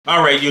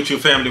Alright, YouTube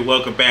family,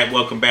 welcome back.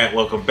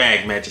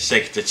 Magic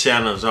Seconds, the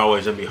channel. As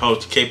always, I'm your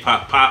host,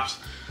 K-Pop Pops.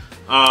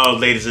 Oh,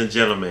 ladies and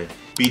gentlemen,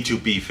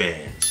 BTOB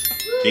fans,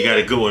 we got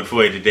a good one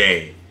for you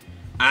today.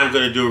 I'm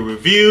going to do a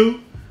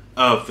review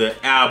of the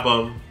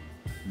album,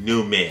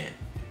 New Men.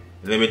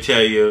 Let me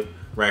tell you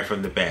right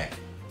from the back,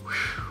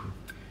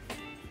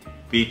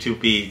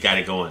 BTOB got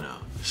it going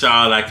on. That's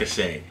all I can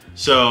say.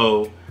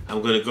 So,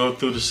 I'm going to go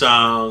through the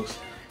songs,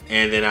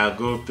 and then I'll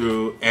go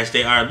through as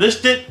they are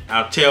listed.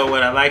 I'll tell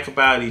what I like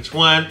about each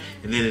one,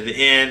 and then at the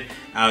end,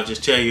 I'll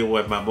just tell you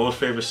what my most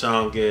favorite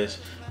song is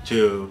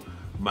to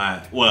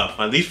my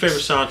least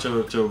favorite song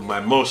to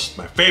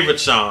my favorite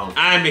song.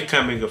 I'm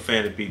becoming a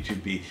fan of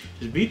BTOB.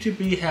 Does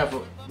BTOB have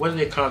what do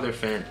they call their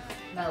fandom?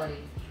 Melody.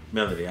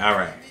 Melody, all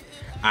right.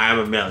 I'm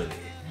a melody.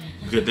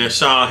 Because their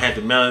song had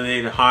the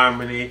melody, the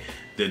harmony,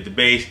 the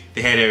bass,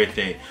 they had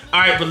everything. All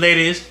right, but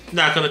ladies,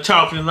 not gonna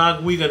talk any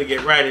longer. We're gonna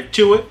get right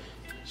into it.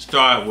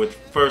 Start with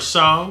first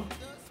song,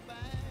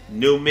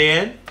 New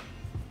Men.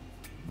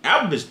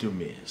 Album is New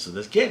Men, so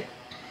let's get it.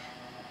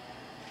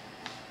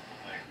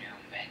 We're new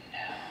men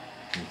now.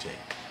 Okay.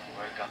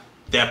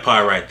 That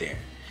part right there.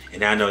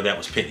 And I know that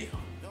was Penny.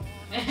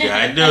 Yeah,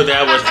 I know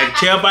that was, I can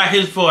tell by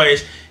his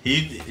voice.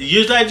 He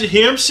usually I just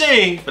hear him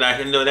sing, but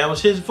I can know that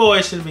was his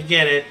voice in the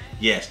beginning.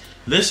 Yes.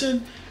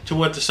 Listen to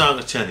what the song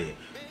is telling you.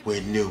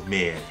 We're new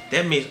men.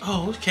 That means,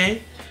 oh,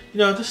 okay. You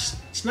know,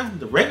 it's not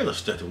the regular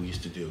stuff that we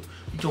used to do.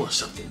 We're doing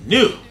something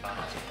new.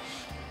 Okay.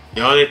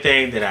 The only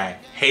thing that I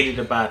hated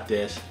about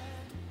this,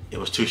 it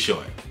was too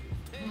short.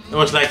 It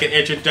was like an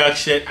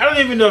introduction. I don't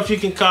even know if you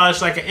can call it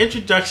like an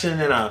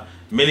introduction and a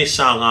mini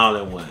song all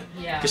in one.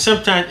 Yeah. Because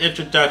sometimes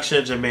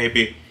introductions are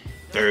maybe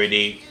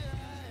 30,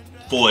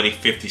 40,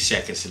 50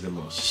 seconds at the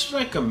most. It's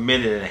like a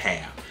minute and a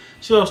half.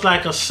 So it's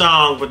like a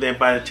song, but then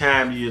by the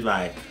time you're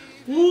like,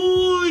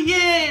 ooh,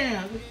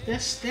 yeah,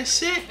 that's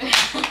it.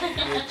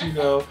 You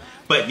know,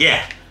 but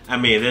yeah, I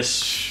mean,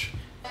 it's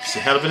a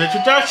hell of an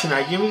introduction.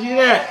 I give you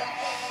that.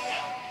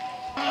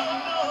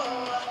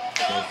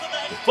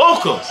 The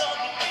vocals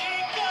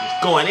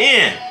is going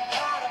in.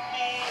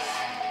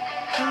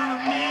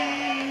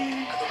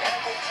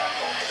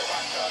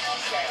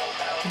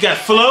 You got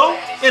flow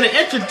in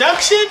the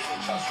introduction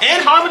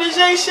and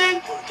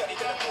harmonization.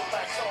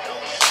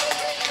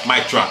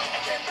 Mic drop.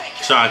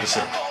 That's all I can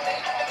say.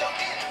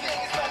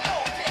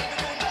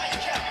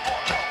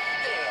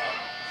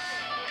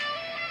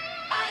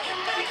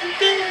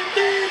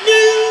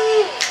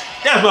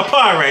 That's my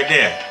part right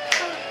there.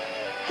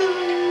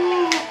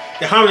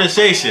 The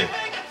harmonization.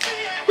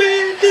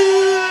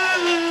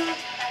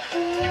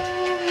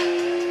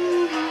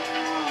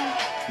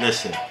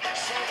 Listen,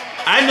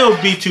 I know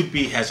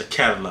BTOB has a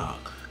catalog,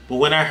 but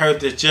when I heard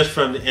this just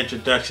from the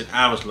introduction,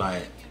 I was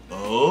like,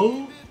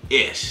 oh,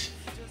 this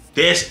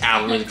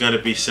album is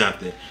gonna be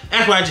something.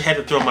 That's why I just had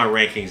to throw my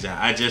rankings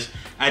out. I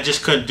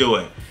just couldn't do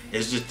it.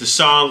 It's just the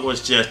song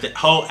was just, the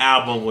whole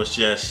album was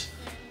just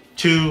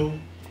too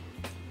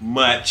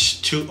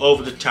much, too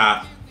over the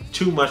top,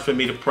 too much for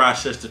me to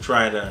process to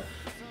try to,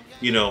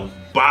 you know,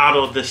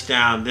 bottle this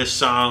down. This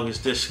song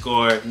is this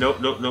score. Nope,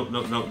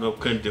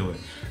 couldn't do it.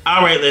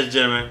 All right, ladies and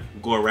gentlemen,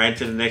 we're going right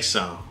into the next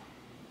song.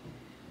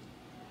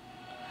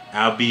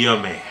 I'll Be Your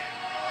Man.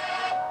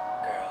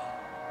 Girl.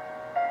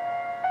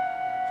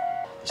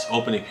 This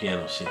opening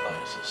piano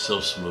sequence is so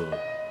smooth. If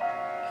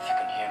you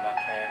can hear my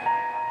prayer,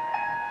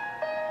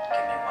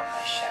 give me one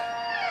last shot.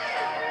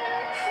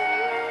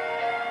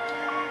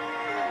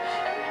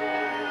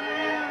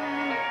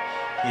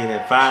 Hear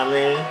that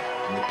violin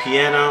and the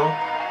piano.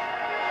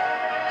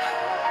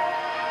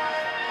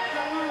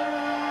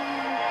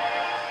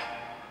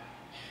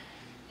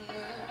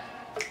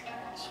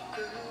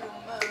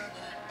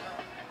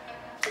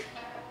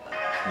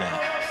 Now,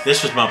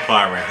 this was my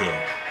part right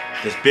here.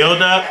 This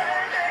build up.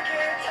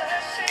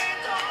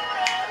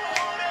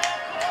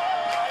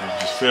 You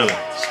just feel it.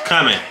 It's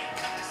coming.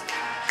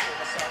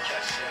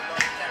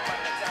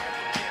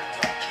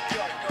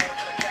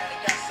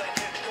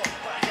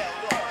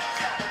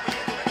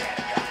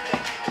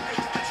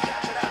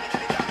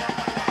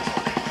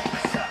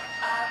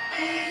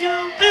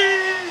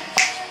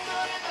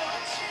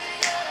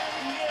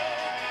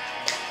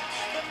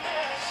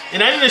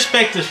 And I didn't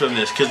expect this from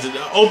this because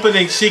the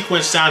opening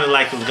sequence sounded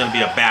like it was going to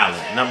be a ballad.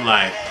 And I'm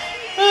like,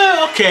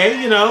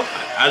 okay, you know,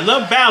 I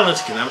love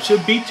ballads because I'm sure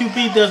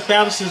BTOB does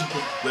ballads as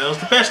well as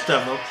the best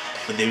of them.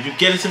 But then you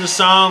get into the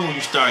song, when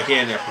you start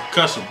hearing that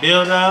percussive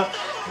build up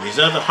and these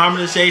other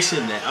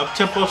harmonization, that up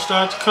tempo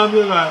starts to come,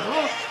 you're like,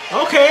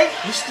 oh, okay,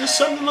 this is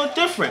something a little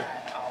different.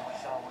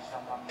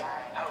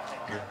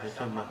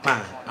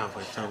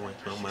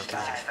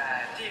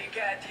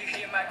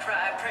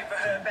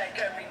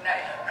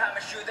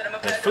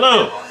 That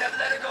flow.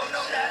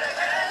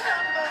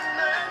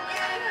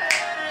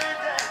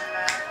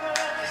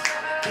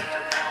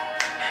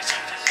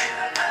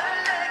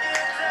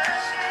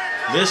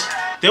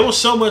 There was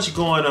so much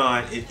going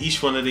on in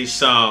each one of these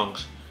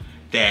songs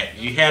that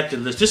you have to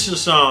listen. This is a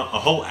song, a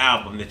whole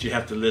album that you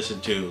have to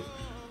listen to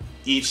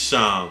each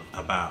song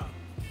about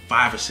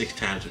 5 or 6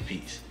 times a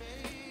piece.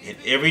 And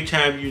every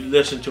time you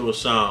listen to a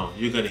song,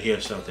 you're going to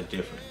hear something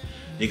different.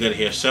 You're going to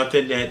hear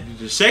something that,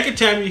 the second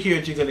time you hear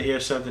it, you're going to hear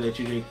something that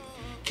you didn't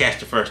catch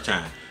the first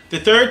time. The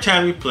third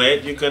time you play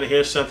it, you're going to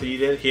hear something you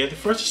didn't hear the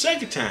first or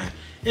second time.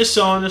 And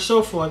so on and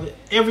so forth.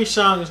 Every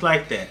song is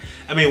like that.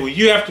 I mean, when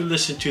you have to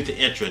listen to the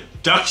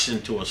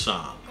introduction to a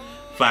song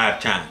 5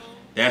 times,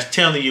 that's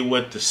telling you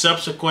what the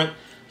subsequent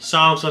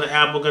songs on the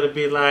album are going to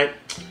be like.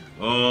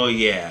 Oh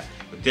yeah.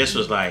 But this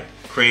was like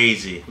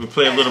crazy. We'll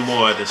play a little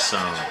more of this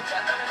song.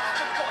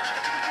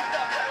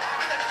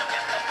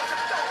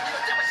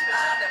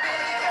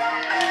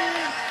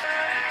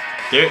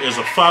 There is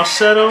a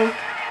falsetto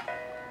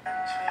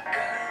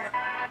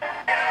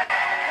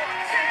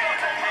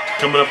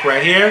coming up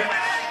right here.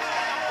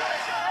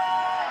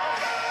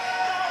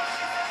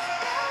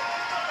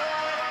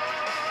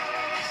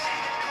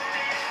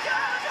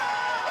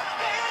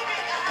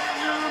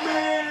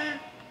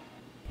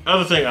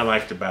 Other thing I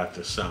liked about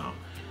this song,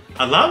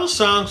 a lot of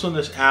songs on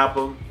this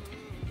album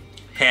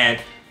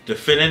had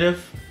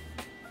definitive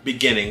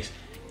beginnings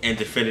and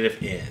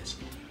definitive ends.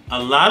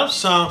 A lot of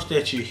songs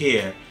that you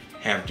hear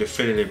have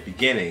definitive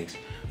beginnings,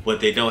 but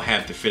they don't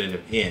have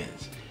definitive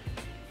ends.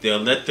 They'll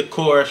let the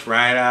chorus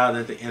ride out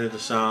at the end of the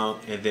song,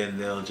 and then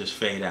they'll just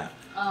fade out.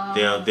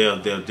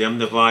 They'll dim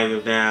the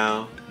volume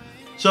down.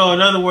 So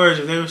in other words,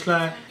 if they was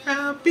like,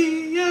 "I'll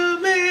be your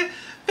man,"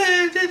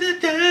 they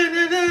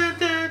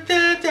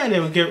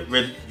would get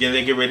ready. Then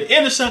they get ready to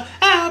end the song.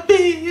 "I'll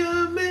be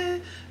your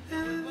man."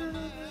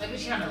 Like what you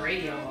hear on the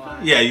radio a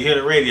lot. Yeah, you hear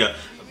the radio.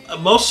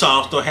 Most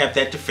songs don't have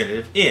that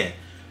definitive end.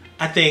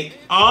 I think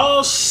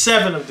all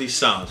 7 of these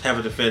songs have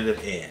a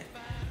definitive end.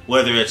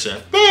 Whether it's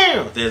a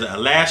bam, there's a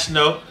last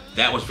note,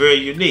 that was very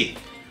unique.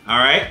 All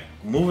right,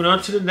 moving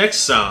on to the next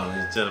song,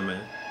 ladies and gentlemen.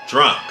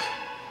 Drunk.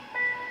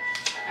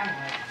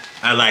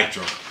 I like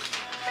Drunk.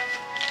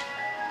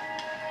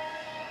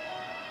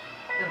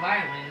 The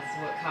violin is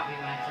what caught me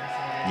when I first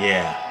heard it.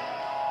 Yeah,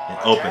 the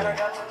opening.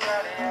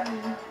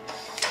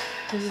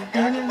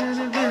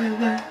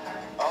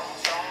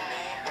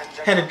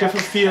 Had a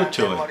different feel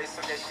to it.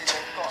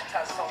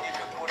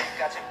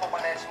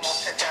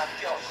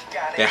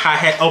 The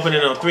hi-hat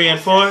opening on 3 and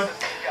 4.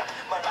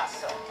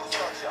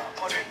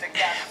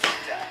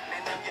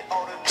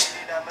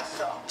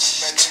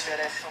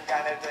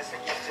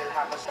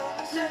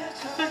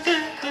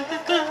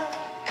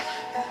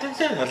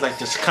 That's like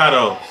the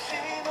staccato.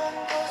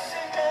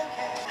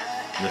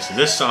 Listen,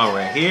 this song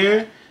right here,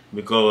 let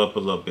me go up a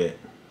little bit.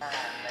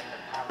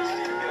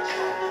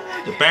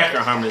 The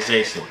background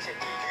harmonization.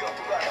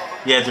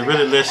 You have to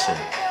really listen.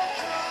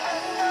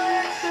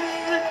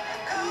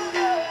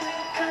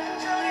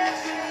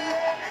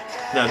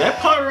 Now that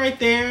part right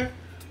there,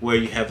 where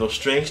you have those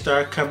strings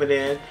start coming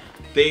in,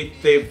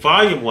 they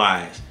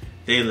volume-wise,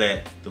 they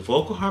let the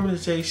vocal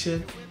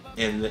harmonization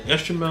and the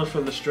instrumental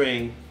from the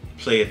string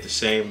play at the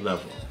same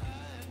level.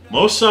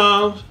 Most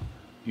songs,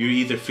 you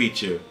either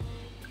feature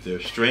the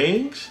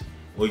strings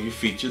or you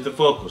feature the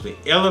vocals. They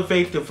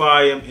elevate the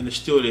volume in the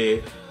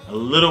studio a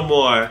little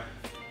more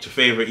to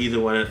favor either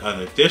one or the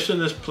other. This one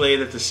is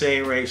played at the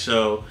same rate,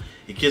 so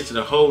it gives it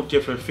a whole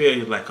different feel.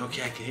 You're like,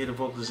 okay, I can hear the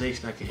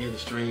vocalization, I can hear the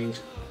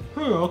strings.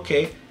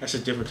 Okay, that's a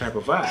different type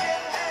of vibe.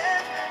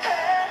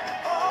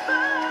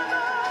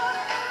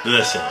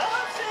 Listen,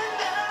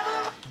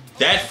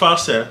 that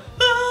falsetto.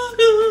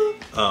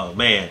 Oh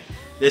man,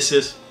 this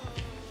is.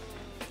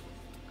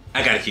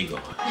 I gotta keep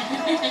going.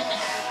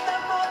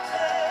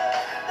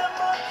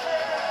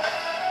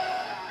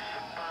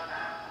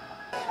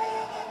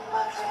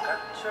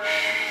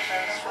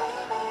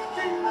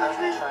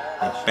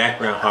 The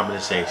background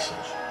harmonization.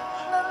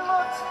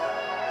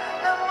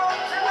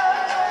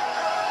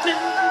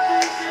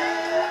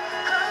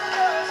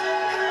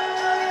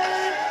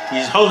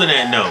 He's holding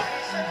that note.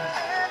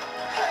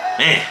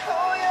 Man.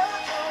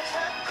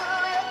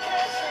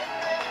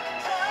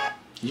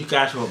 You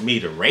guys want me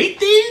to rate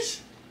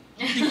these?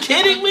 You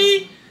kidding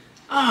me?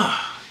 Oh,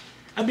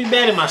 I'd be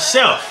mad at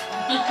myself.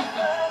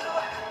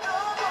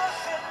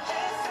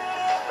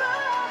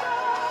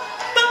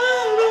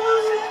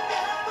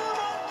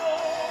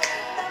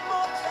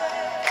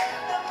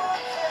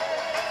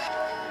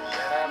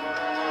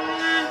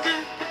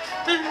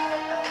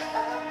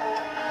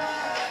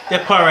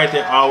 That part right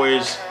there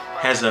always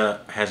has an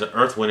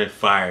Earth, Wind, and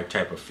Fire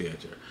type of feel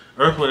to it.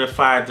 Earth, Wind, and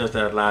Fire does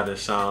that a lot of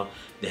this song.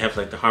 They have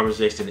like the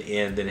harmonization at the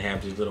end, then they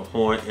have these little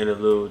horn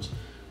interludes.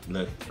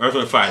 Look, Earth,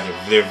 Wind, and Fire,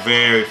 they're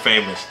very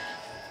famous.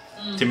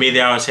 To me, they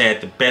always had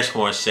the best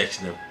horn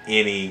section of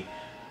any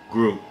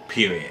group,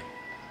 period.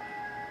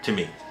 To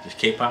me, just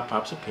K-pop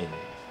Pop's opinion.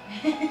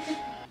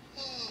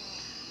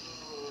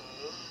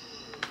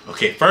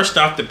 Okay, first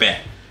off the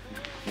bat,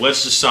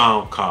 what's the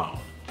song called?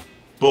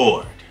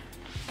 Bored.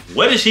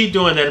 What is he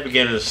doing at the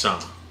beginning of the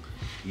song?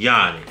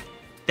 Yawning.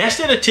 That's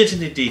that attention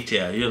to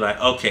detail. You're like,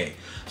 okay,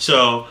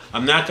 so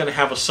I'm not going to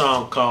have a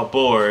song called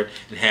Bored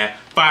and have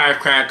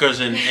firecrackers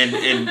and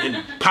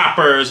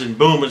poppers and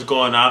boomers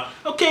going off.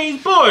 Okay,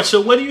 he's bored. So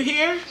what do you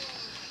hear?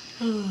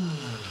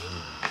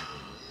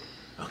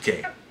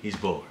 Okay, he's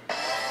bored.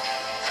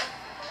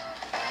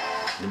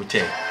 Let me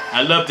tell you,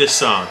 I love this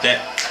song.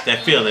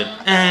 That feeling.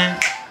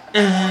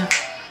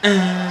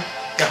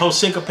 That whole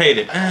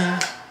syncopated.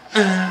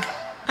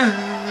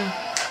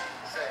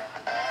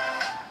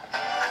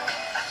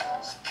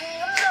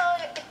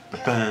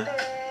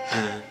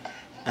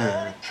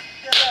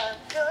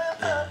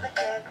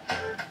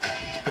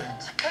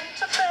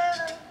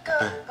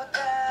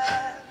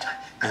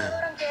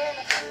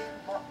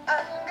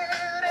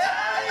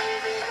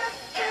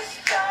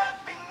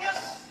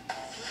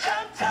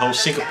 The whole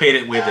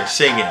syncopated way they're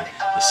singing,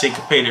 the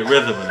syncopated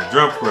rhythm and the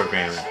drum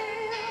programming.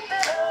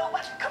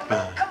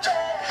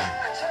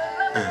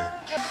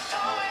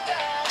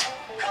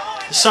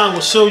 The song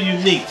was so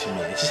unique to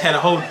me. It just had a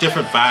whole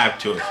different vibe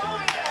to it for me.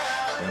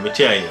 Let me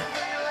tell you,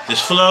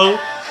 this flow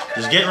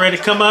is getting ready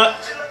to come up.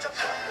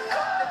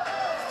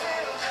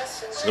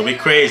 It's gonna be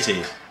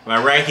crazy.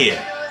 Right here.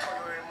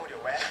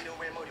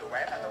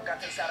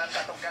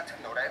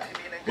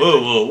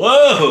 Whoa, whoa,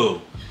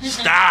 whoa!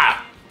 Stop!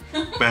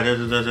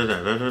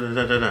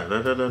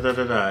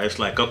 It's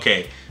like,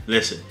 okay,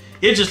 listen.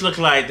 It just looked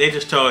like they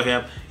just told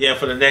him, yeah,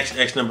 for the next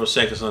X number of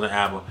seconds on the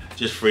album,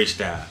 just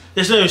freestyle.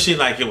 This doesn't seem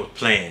like it was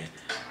planned.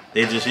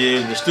 They just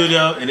used the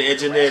studio and the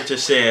engineer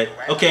just said,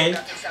 okay.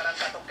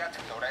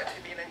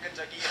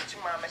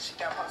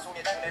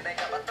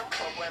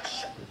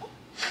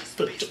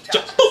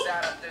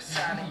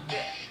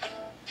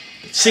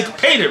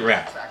 Syncopated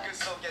rap.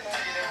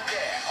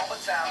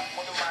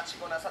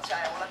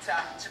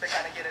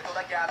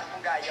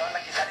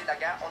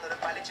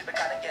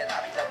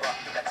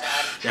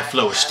 That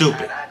flow is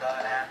stupid.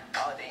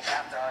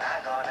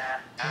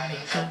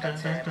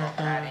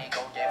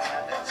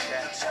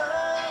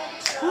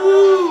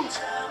 Woo.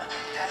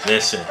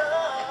 Listen,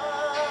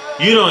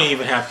 you don't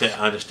even have to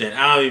understand.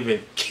 I don't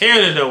even care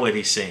to know what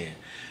he's saying.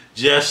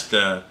 Just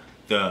the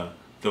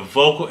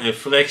vocal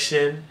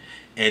inflection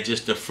and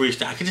just the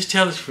freestyle. I can just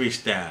tell it's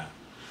freestyle.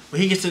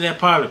 When he gets to that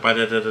part, I'm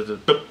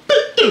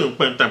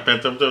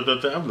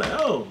like,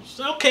 oh,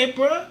 okay,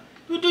 bro.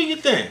 You do your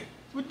thing.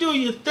 You do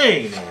your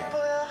thing, man.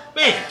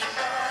 Man.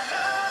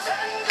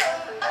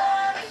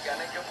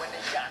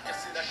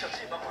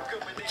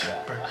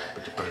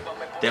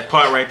 That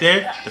part right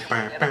there.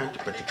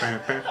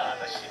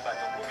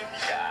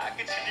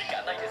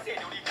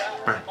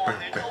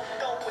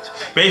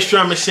 Bass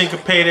drum is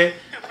syncopated.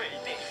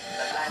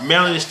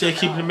 Melody is still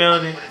keeping the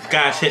melody.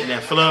 Guys hitting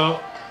that flow.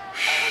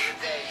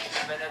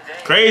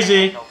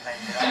 Crazy.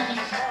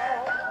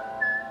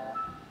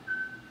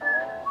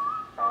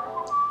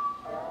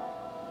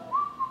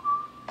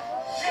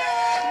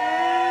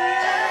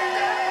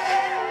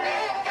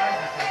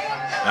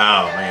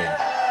 Oh man.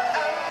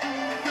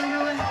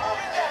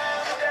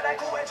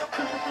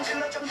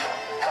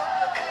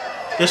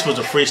 This was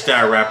a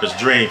freestyle rapper's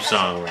dream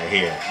song right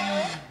here.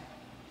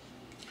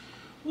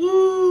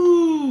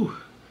 Woo!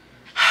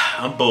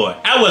 I'm bored.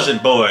 I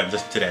wasn't bored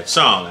listening to that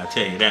song, I'll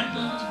tell you that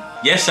much.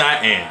 Yes, I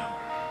am.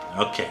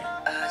 Okay.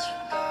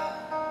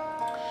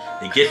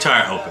 The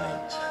guitar opening.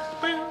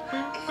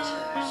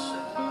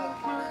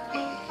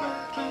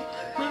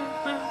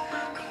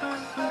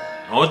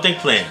 Only thing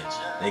playing,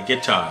 the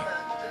guitar.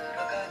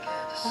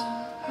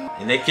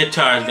 And that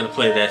guitar is going to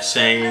play that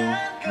same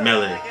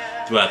melody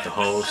throughout the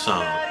whole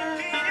song.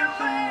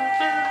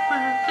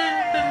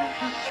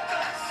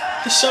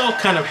 The song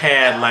kind of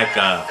had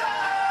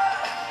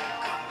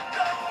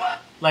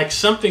like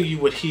something you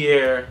would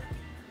hear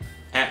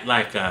at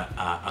like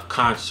a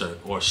concert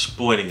or a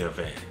sporting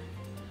event,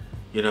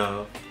 you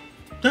know.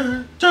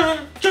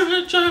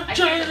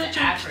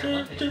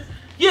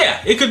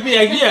 Yeah, it could be.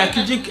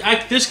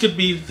 Yeah, this could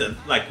be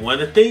like one of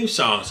the theme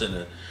songs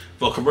in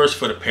for commercial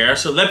for the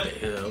Paris Olympics,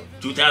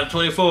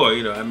 2024.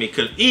 You know, I mean,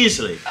 could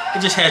easily.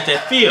 It just has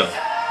that feel,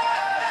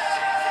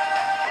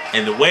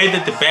 and the way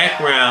that the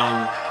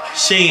background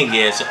singing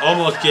is, it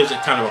almost gives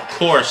it kind of a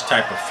chorus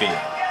type of feel,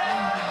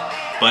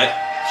 but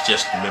it's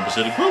just the members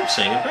of the group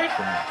singing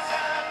background.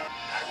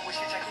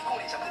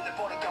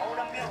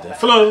 That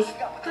flow.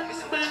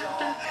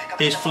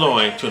 He's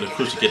flowing to an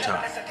acoustic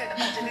guitar.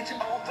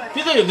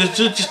 You think there's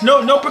just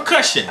no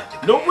percussion,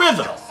 no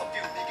rhythm,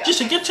 just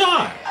a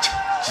guitar.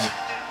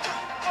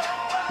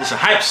 This is a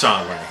hype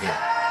song right here.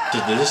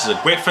 This is a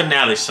great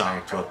finale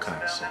song to a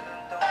concert.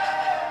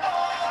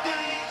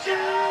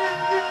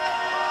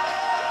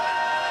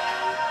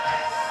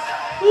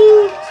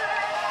 Woo.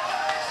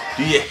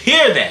 Do you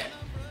hear that?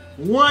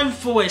 One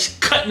voice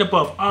cutting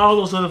above all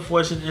those other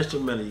voices in the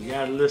instrumental. You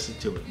gotta listen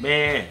to it,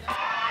 man.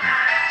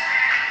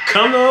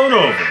 Come on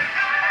over.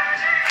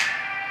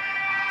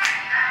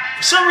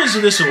 For some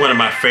reason, this is one of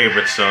my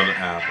favorites on the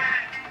album.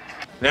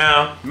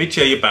 Now, let me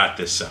tell you about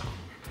this song.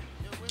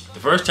 The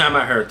first time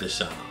I heard this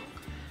song,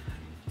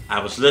 I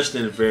was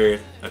listening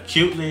very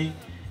acutely,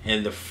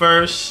 and the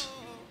first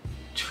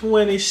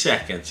 20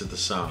 seconds of the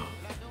song,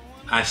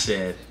 I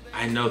said,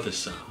 I know this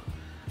song.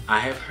 I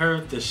have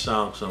heard this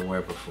song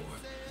somewhere before.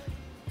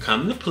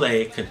 Come to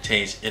Play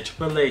contains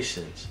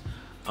interpolations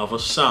of a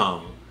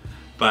song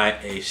by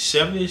a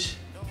 70s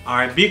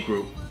R&B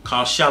group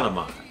called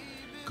Shalimar,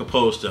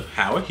 composed of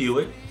Howard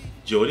Hewitt,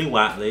 Jody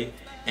Watley,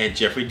 and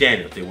Jeffrey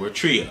Daniels. They were a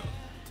trio.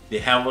 They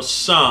have a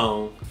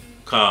song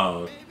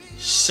called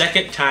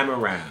Second Time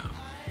Around,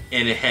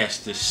 and it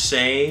has the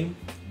same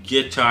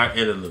guitar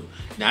interlude.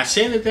 Not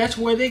saying that that's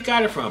where they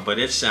got it from, but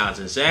it sounds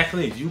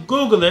exactly, if you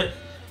Google it,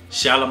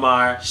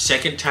 Shalimar,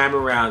 Second Time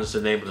Around is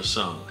the name of the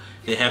song.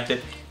 They have that.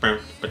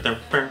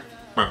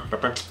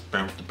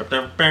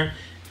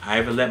 I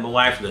even let my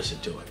wife listen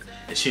to it,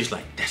 and she's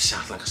like, that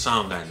sounds like a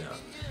song I know.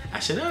 I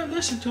said, oh,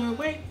 listen to it,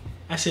 wait.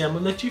 I said, I'm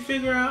gonna let you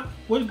figure out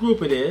what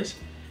group it is.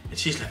 And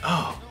she's like,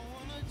 oh,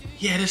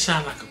 yeah, this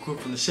sounds like a group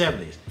from the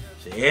 70s.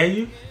 I said, yeah,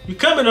 you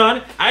coming on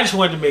it. I just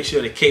wanted to make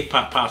sure that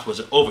K-Pop Pops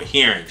wasn't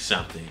overhearing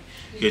something.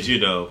 Because,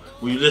 you know,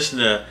 when you listen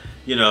to,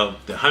 you know,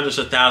 the hundreds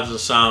of thousands of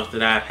songs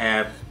that I've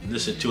had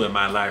listened to in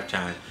my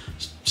lifetime,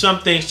 some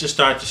things just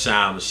start to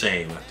sound the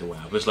same after a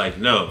while. But it's like,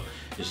 no,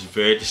 this is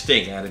very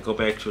distinct. I had to go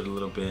back to it a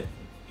little bit.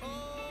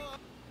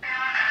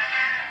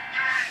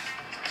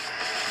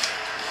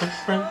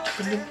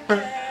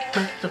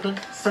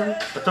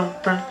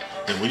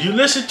 And when you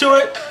listen to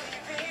it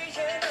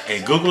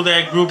and Google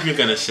that group, you're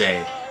gonna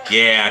say,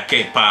 yeah,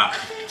 K-pop,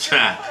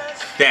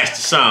 that's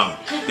the song.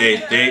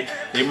 They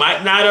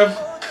might not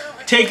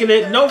have taken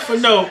it note for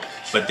note,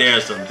 but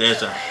there's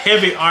a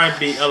heavy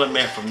R&B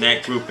element from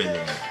that group in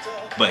there.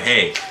 But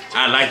hey,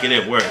 I like it,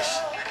 it works.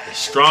 There's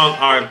strong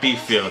R&B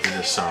feel to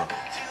this song.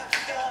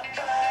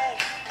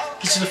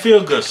 This is a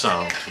feel-good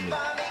song to me.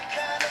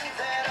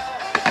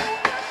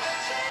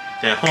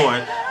 That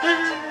horn,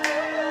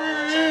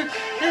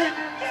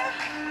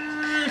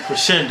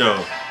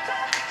 crescendo.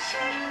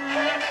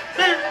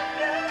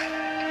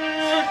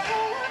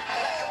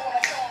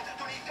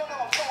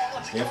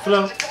 That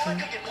flow. And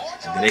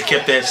then they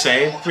kept that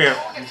same.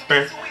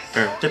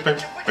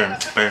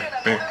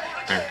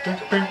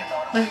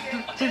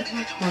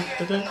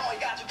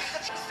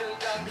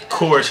 The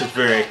chorus is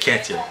very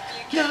catchy.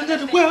 You're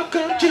gonna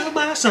welcome to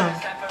my song.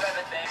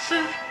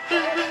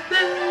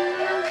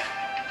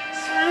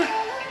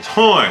 It's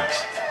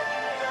horns.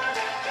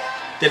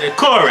 Then the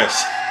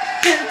chorus.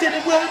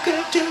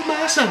 Welcome to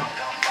my song.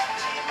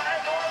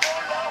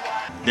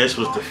 This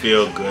was the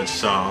feel-good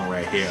song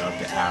right here of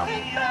the album.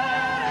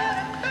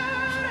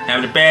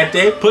 Having a bad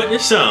day, put in a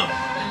song.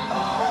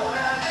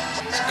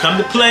 So come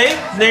to play,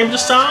 name of the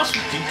song, so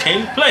you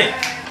came to play.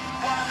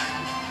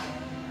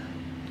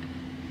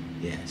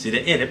 Yeah, see the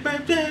end.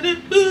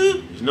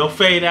 There's no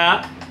fade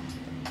out.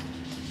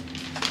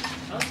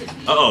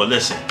 Uh-oh,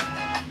 listen.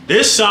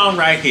 This song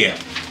right here,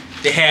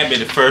 they had me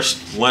the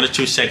first 1 or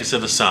 2 seconds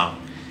of the song.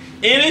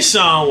 Any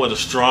song with a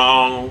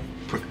strong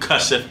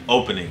percussive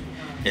opening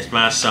is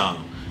my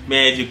song.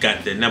 Man, you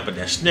got the number,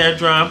 that snare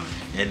drum,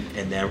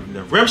 and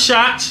the rim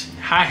shots,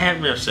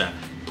 hi-hat rim shot.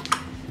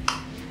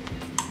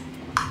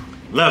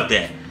 Love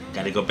that.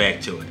 Gotta go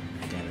back to it.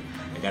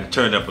 I gotta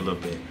turn it up a little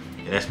bit.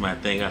 And that's my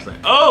thing. I was like,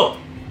 oh,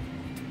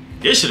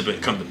 this should have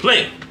been come to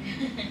play.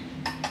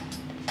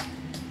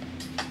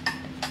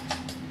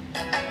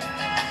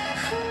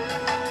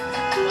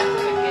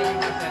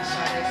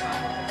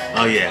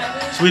 Oh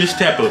yeah, Swedish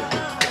Taboo.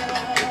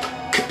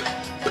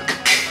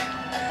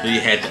 Then you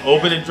had the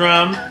opening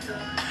drum,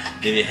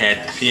 then you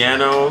had the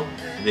piano,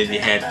 and then you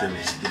had the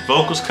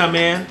vocals come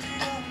in.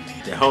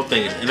 The whole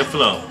thing is in the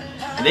flow.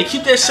 And they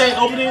keep that same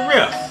opening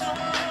riff.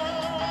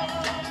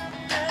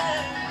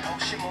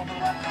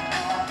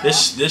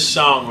 This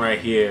song right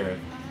here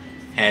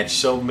had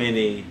so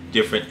many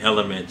different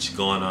elements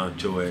going on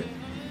to it.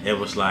 It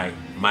was like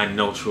my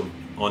notes were,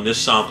 on this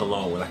song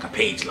alone were like a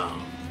page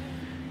long.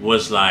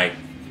 Was like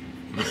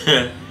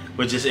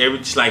but just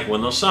like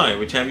one of those songs.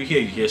 Every time you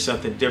hear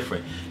something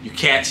different. You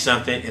catch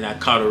something, and I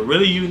caught a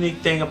really unique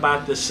thing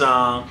about this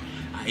song.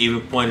 I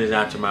even pointed it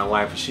out to my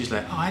wife, and she's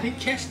like, oh, I didn't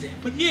catch that.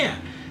 But yeah,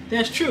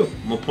 that's true.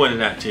 I'm gonna point it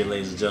out to you,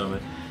 ladies and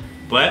gentlemen.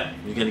 But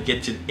we're gonna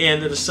get to the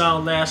end of the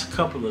song, last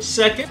couple of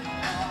seconds.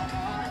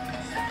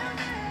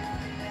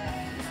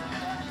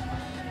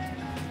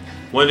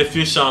 One of the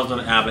few songs on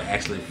the album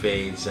actually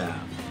fades out.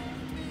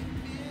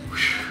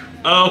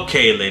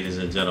 Okay, ladies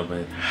and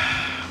gentlemen.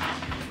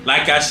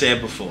 Like I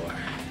said before,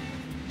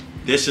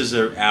 this is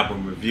an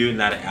album review,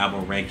 not an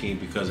album ranking,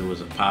 because it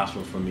was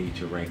impossible for me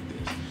to rank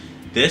this.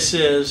 This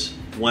is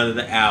one of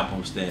the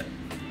albums that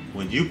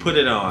when you put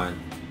it on,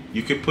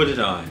 you can put it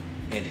on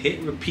and hit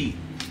repeat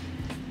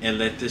and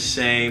let the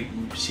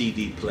same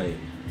CD play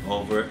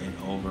over and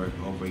over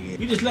and over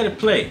again. You just let it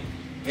play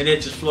and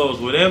it just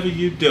flows whatever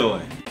you're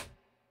doing.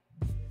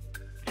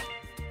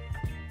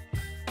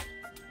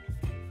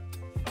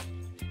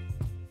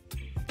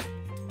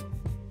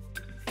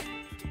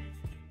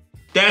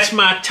 That's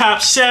my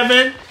top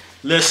 7.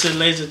 Listen,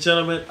 ladies and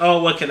gentlemen,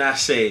 oh, what can I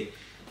say?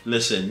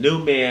 Listen, New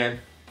Man,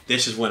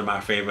 this is one of my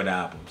favorite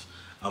albums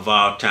of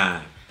all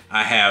time.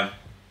 I have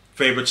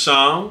favorite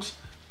songs,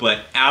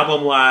 but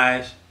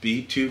album-wise,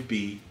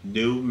 BTOB,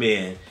 New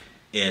Men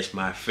is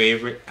my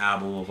favorite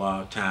album of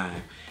all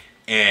time.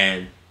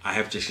 And I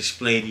have just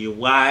explained to you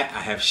why. I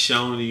have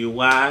shown you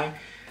why.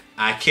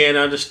 I can't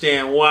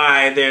understand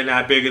why they're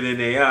not bigger than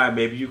they are.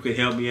 Maybe you could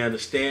help me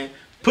understand.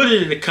 Put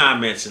it in the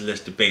comments and let's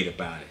debate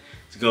about it.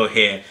 So go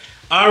ahead.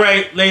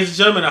 Alright, ladies and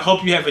gentlemen, I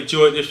hope you have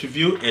enjoyed this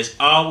review. As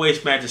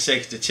always, Magic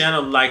Sex the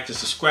channel. Like to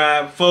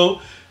subscribe,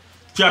 vote,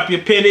 drop your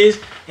pennies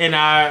in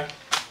our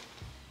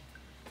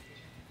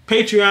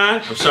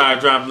Patreon. I'm sorry,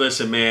 drop.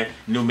 Listen, man.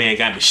 New man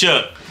got me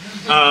shook.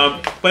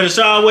 But as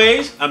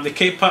always, I'm the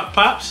K-Pop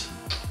Pops.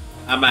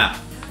 I'm out.